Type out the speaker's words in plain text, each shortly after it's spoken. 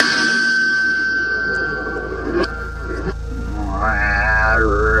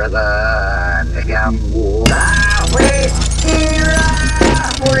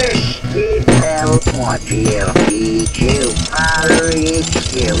what you eat, you are, eat,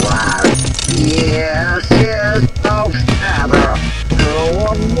 you are. Yes, yes, oh, ever.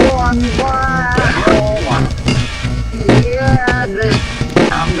 One by yeah,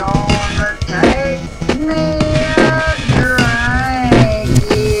 I'm gonna take me a drink.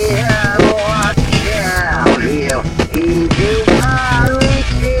 Yeah, watch out, you eat, you are, eat,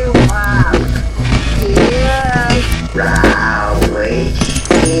 you are. Yeah, Rye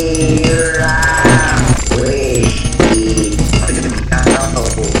Whiskey, Rye Whiskey.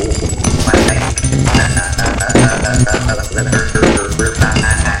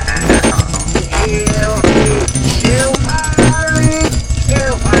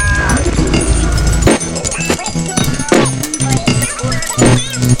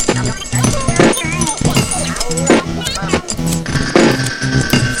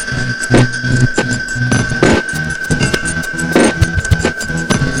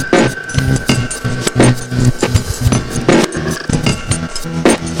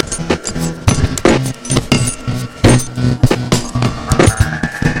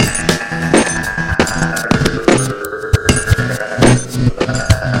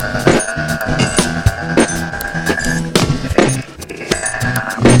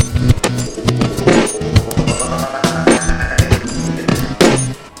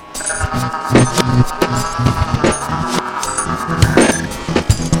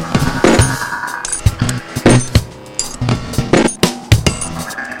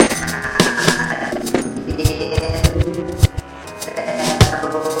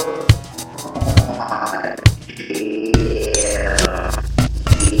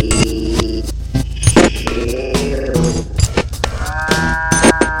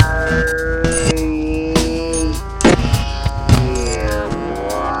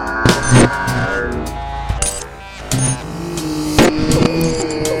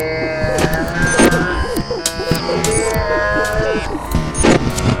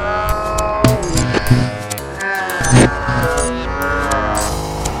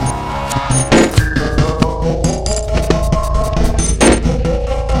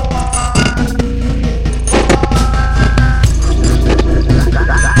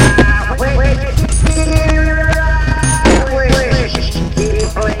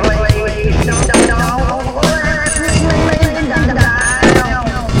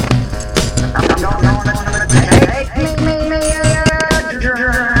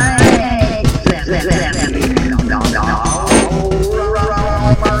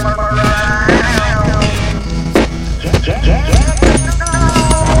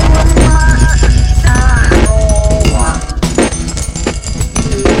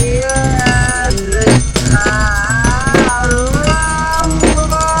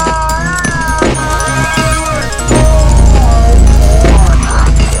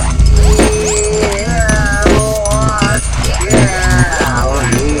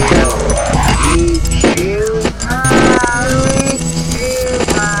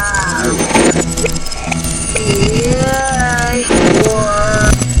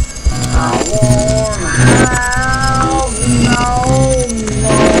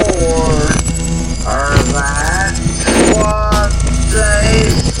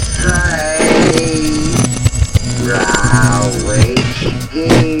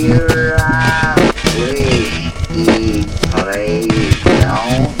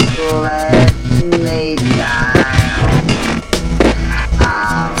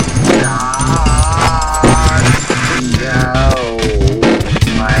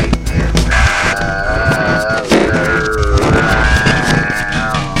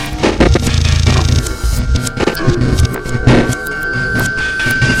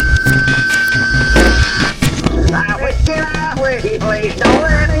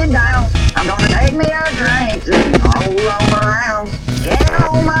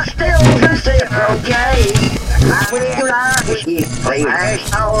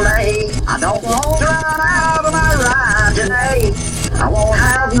 I don't want to run out of my ride today. I won't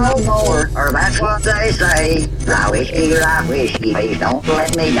have no more, or that's what they say. Rye whiskey, please don't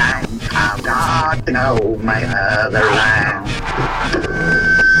let me down. I've got to know my other line.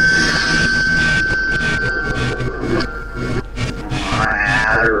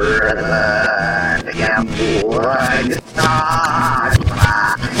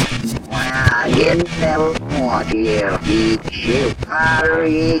 I never want you, eat you, I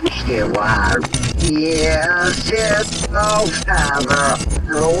eat you, yes, it's no ever,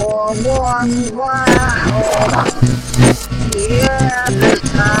 one, wow. Yeah, this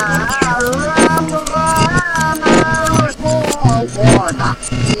time I was born,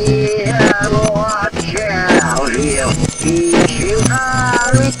 yeah, watch out, you, eat you, I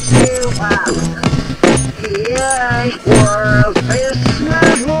eat you, great world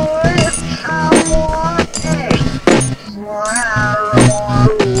Christmas with someone else.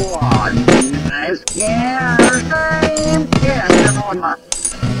 One is scared, same kiss on my.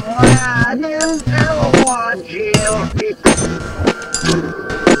 I didn't know what you